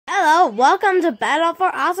Hello, welcome to Battle for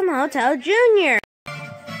Awesome Hotel Jr.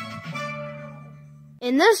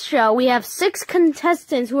 In this show, we have 6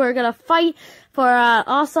 contestants who are gonna fight for an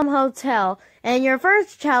awesome hotel. And your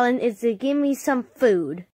first challenge is to give me some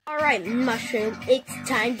food. Alright, Mushroom, it's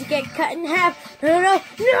time to get cut in half. No!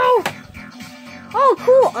 Oh,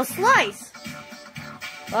 cool, a slice.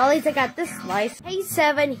 Well, at least I got this slice. Hey,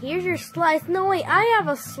 7, here's your slice. No, wait, I have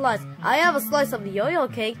a slice. I have a slice of the yo-yo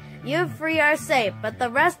cake. You 3 are safe, but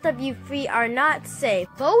the rest of you 3 are not safe.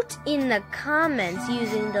 Vote in the comments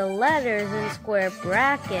using the letters in square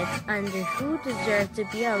brackets under who deserves to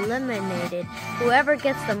be eliminated. Whoever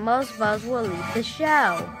gets the most votes will leave the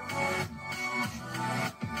show.